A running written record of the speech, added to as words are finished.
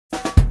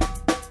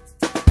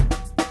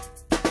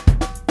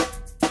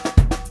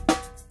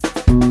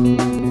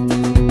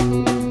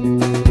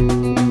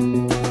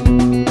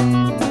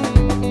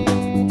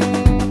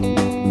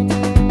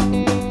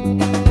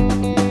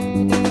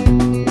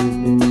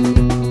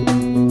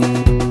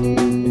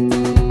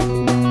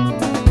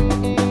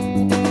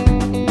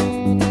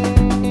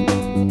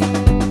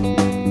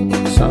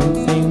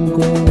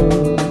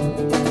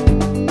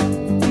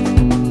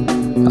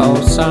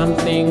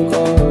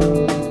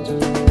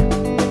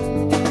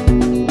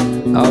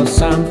Oh,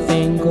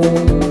 something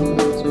good.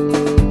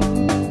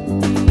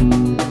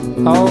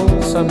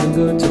 Oh, something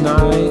good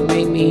tonight.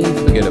 Make me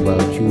forget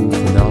about you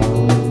for now.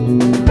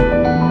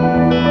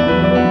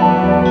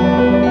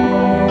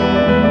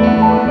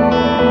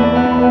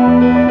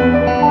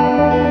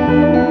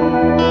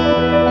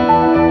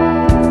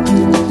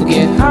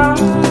 Get high,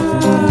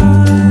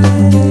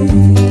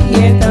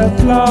 hit the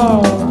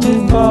floor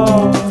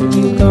before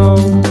you go.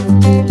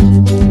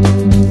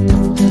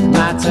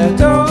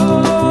 Matador,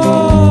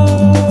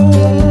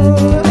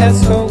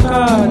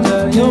 escocada,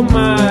 you're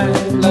my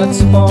blood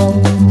sport.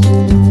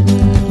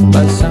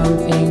 But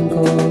something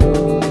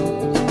good,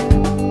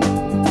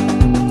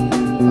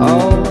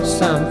 oh,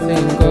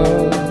 something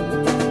good,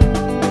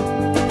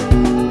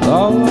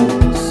 oh,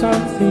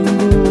 something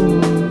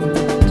good,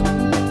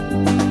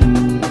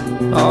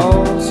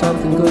 oh,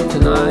 something good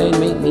tonight.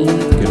 Make me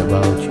forget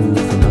about you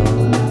for now.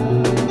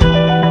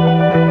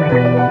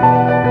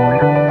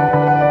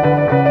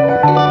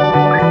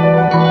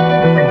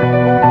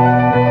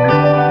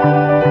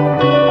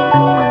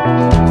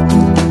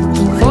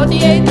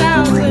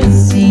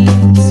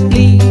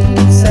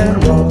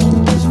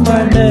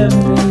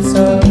 Memories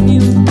of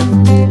you.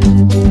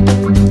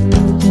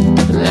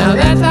 Now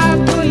that I'm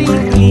fully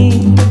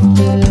clean,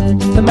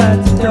 the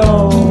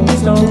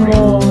matadors no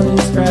more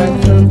distract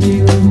from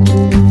you.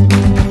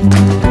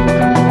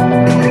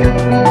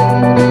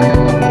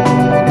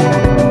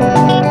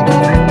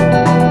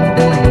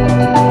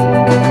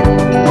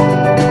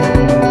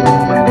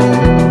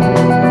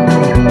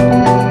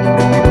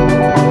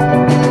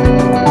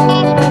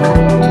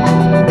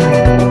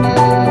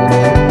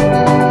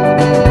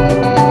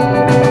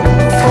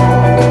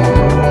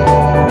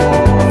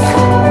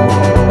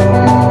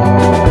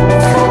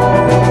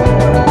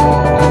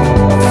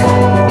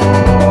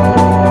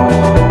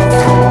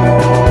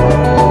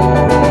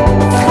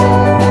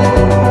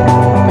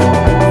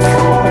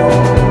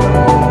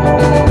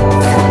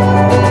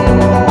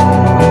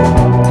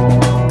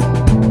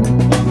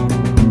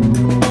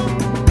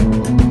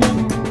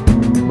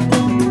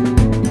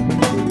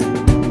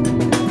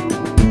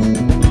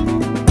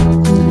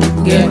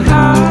 Get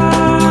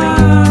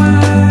high,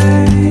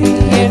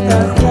 hit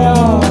the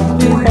floor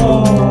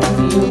before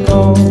you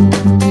go.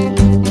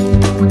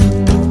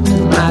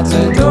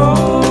 Matador,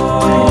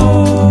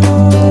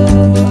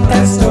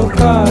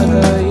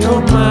 estocada,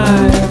 you're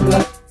my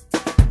blood.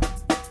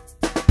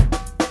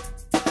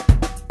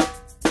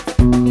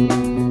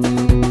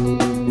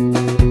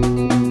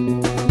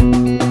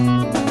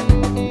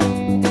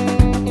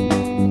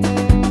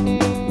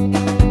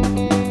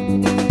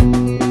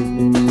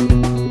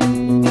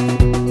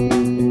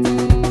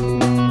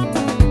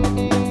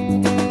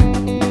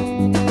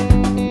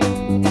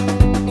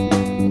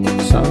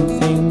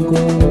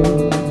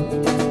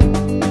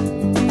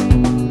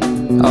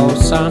 Oh,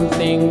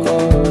 something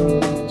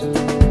good.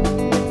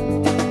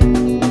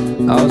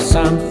 Oh,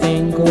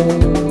 something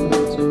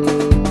good.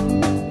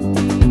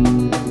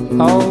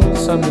 Oh,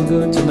 something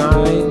good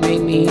tonight.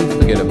 Make me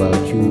forget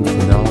about you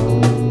for now.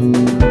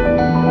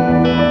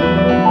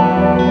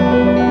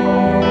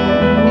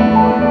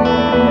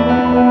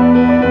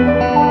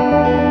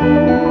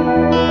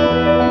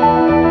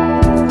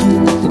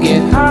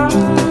 Get high,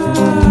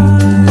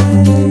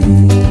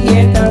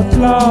 hit the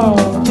floor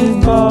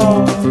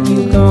before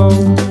you go.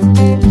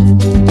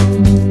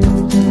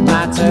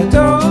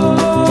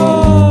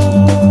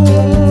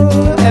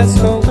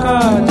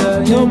 Escocada,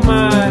 you're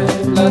my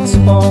blood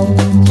sport.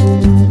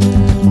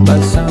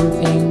 But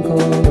something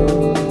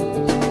good,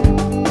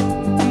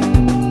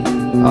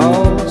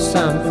 oh,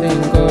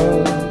 something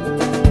good,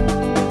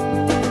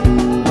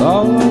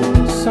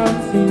 oh,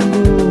 something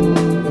good.